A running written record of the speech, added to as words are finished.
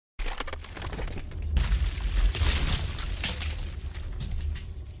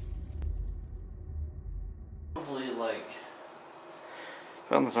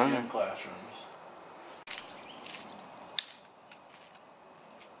Found the sign. Gym classrooms.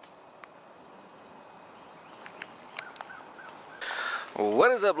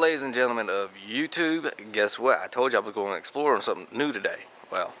 What is up, ladies and gentlemen of YouTube? Guess what? I told you I was going to explore on something new today.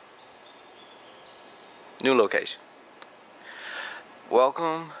 Well, new location.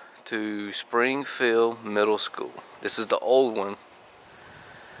 Welcome to Springfield Middle School. This is the old one.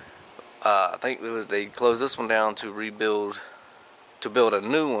 I think they closed this one down to build a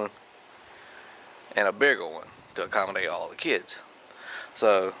new one and a bigger one to accommodate all the kids.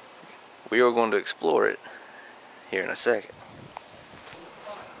 So we are going to explore it here in a second.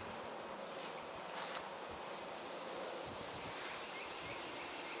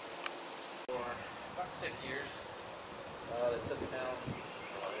 About 6 years. They took it down.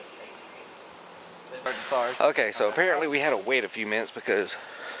 Okay, so apparently we had to wait a few minutes because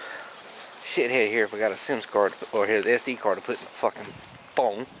shithead here forgot a SIM card or his SD card to put in the fucking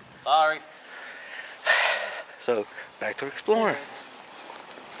phone. Sorry. So back to exploring.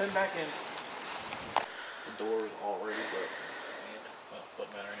 Come back in. The door is already broken. Well,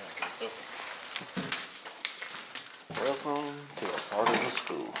 doesn't matter anyway. Welcome to a part of the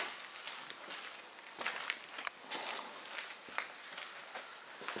school.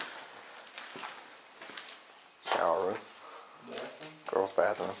 Shower room. Girls'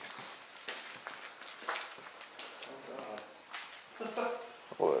 bathroom. Oh God.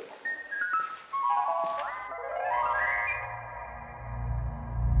 What?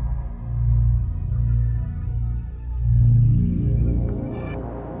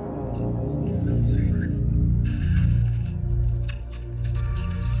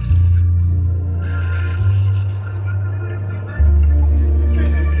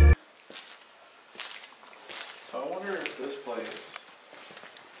 So I wonder if this place.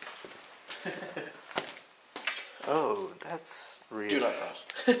 Oh, that's real. Do not cross.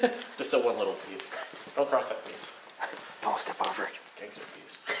 Just that one little piece. Don't cross that piece. Don't step over it. Gangster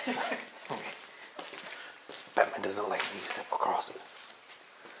piece. Batman doesn't like me step across it.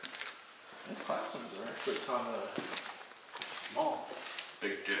 These classrooms are actually kind of small.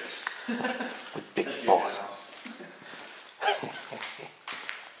 Big dicks. With big balls.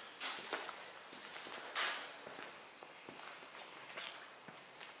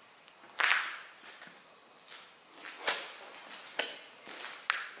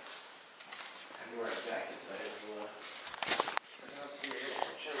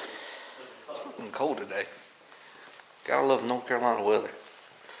 Fucking cold today. Gotta love North Carolina weather.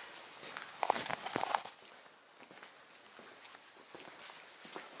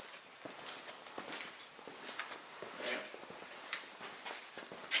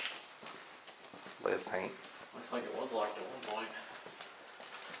 Lead paint. Looks like it was locked at one point.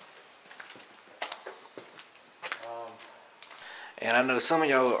 And I know some of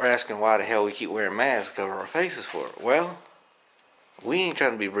y'all are asking why the hell we keep wearing masks to cover our faces for. Well, we ain't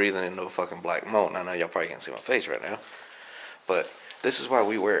trying to be breathing in no fucking black mold. I know y'all probably can't see my face right now, but this is why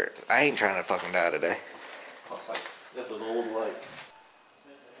we wear it. I ain't trying to fucking die today. Looks like this is old like.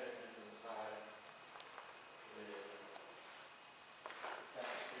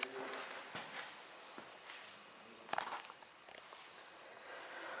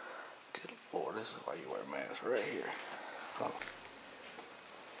 Good Lord, this is why you wear a mask right here. Oh.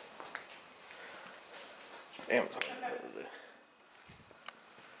 Damn, it's hard to do.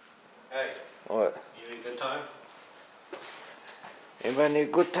 Hey, What? you need a good time? Anybody need a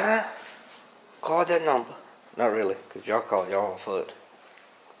good time? Call that number. Not really, because y'all call y'all foot.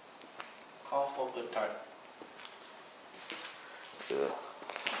 Call for a good time. Yeah.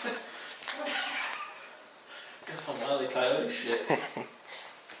 Got some Wiley Coyote shit.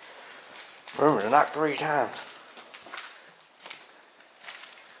 Remember to knock 3 times.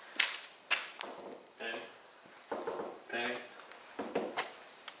 Penny. Penny.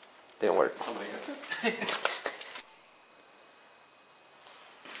 Didn't work. Somebody got it.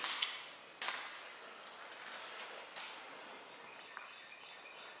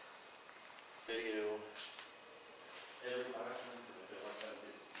 Video. Every classroom, I feel like that'd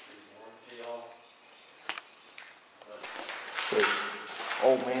be more to y'all. But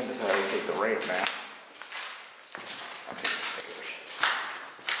Old man decided to take the ramp now. I'll take the stairs.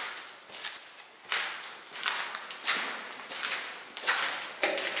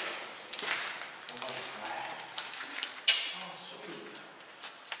 oh, sweet.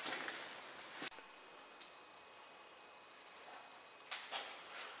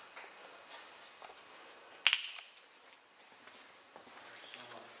 There's so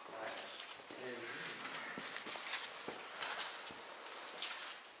much grass. Everywhere.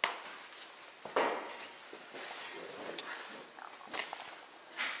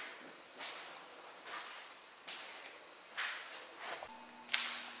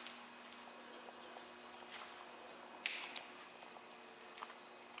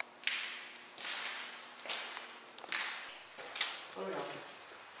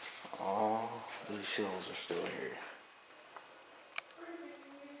 shells are still here.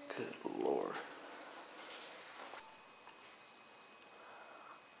 Good Lord.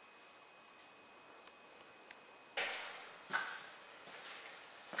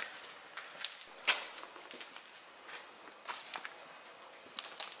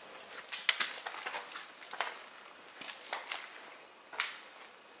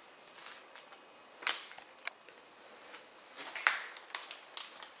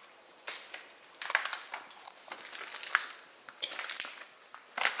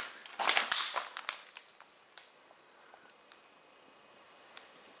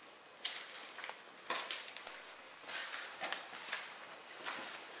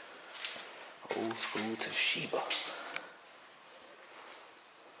 Old school Toshiba.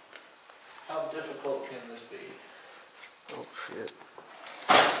 How difficult can this be? Oh shit.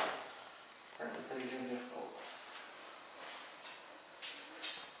 Apparently pretty damn difficult.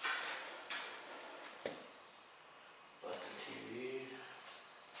 Busted TV.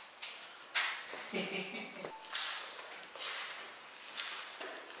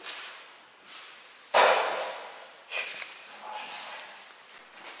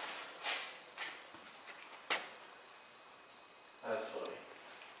 That's funny.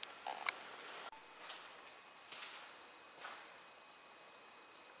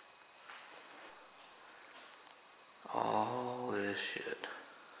 All this shit.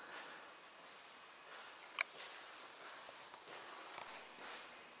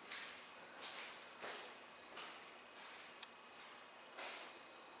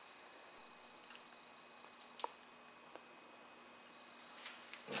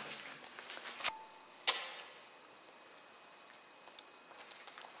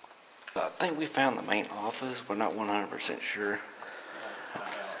 I think we found the main office. We're not 100% sure,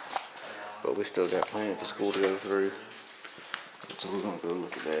 but we still got plenty of the school to go through. So we're gonna go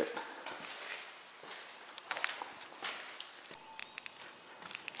look at that.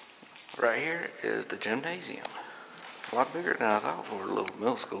 Right here is the gymnasium. A lot bigger than I thought for a little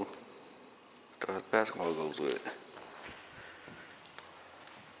middle school. Still has basketball goes with it.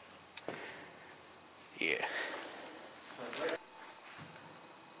 Yeah.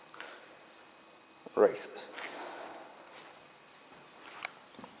 Races.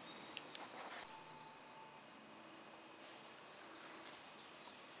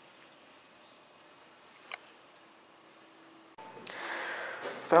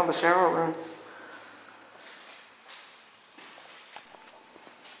 Found the shower room.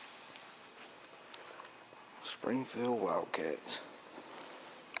 Springfield Wildcats.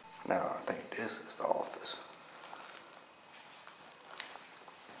 Now I think this is the office.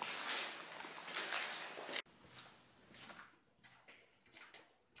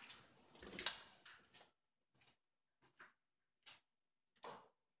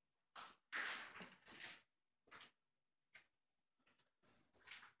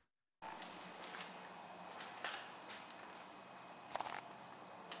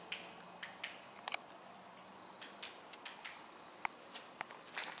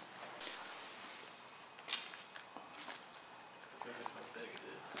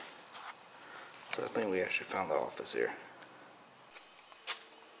 So I think we actually found the office here.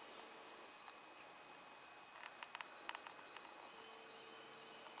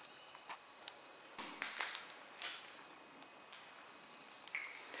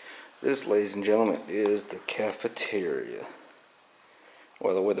 This, ladies and gentlemen, is the cafeteria.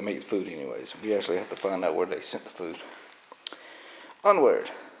 Well, the way they make the food anyways. We actually have to find out where they sent the food. Onward.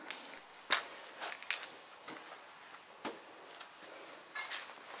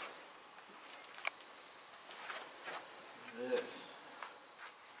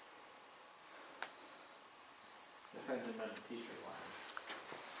 This ain't the teacher line.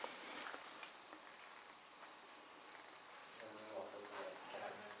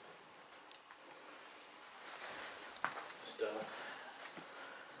 Stuff.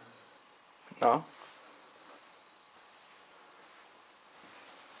 No?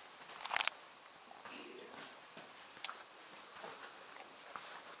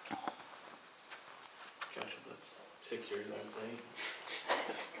 Gosh, that's 6 years old, I think.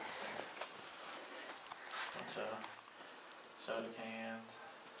 Disgusting. Bunch of soda cans,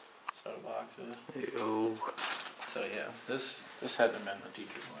 soda boxes. Yo. So yeah, this had to been the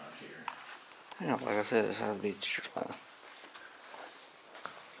teacher's lounge here. Yeah, like I said, this has to be teacher's lounge.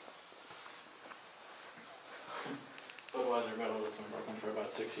 Budweiser metal that's been broken for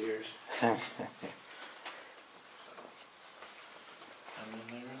about 6 years. And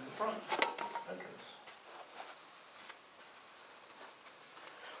then there's the front entrance.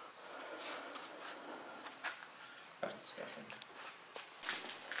 That's disgusting.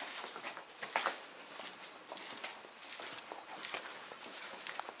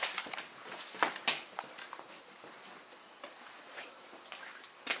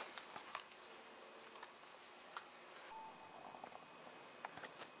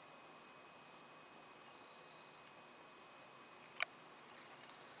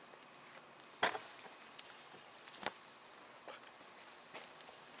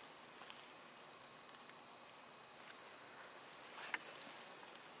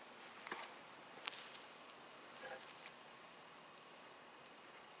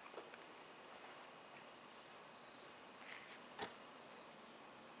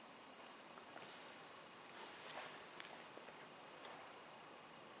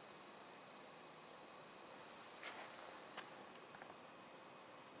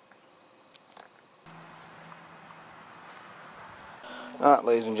 Alright,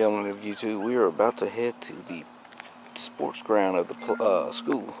 ladies and gentlemen of YouTube, we are about to head to the sports ground of the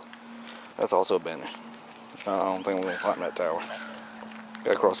school. That's also abandoned. I don't think we're going to climb that tower.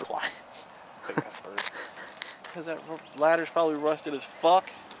 Gotta cross it. Because that ladder's probably rusted as fuck.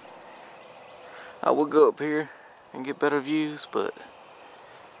 I would go up here and get better views, but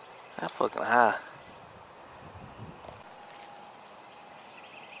that's fucking high.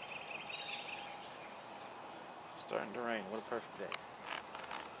 Starting to rain. What a perfect day.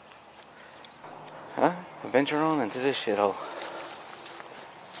 Huh? Venture on into this shithole.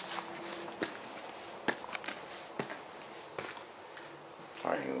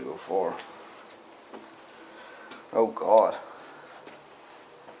 Alright, you gonna go far. Oh God.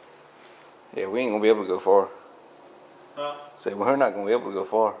 Yeah, we ain't gonna be able to go far. Huh? Say, we're not gonna be able to go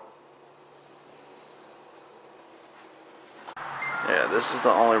far. Yeah, this is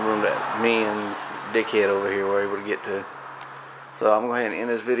the only room that me and Dickhead over here were able to get to. So I'm going to go ahead and end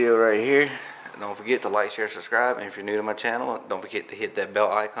this video right here. Don't forget to like, share, subscribe. And if you're new to my channel, don't forget to hit that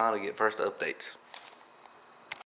bell icon to get first updates.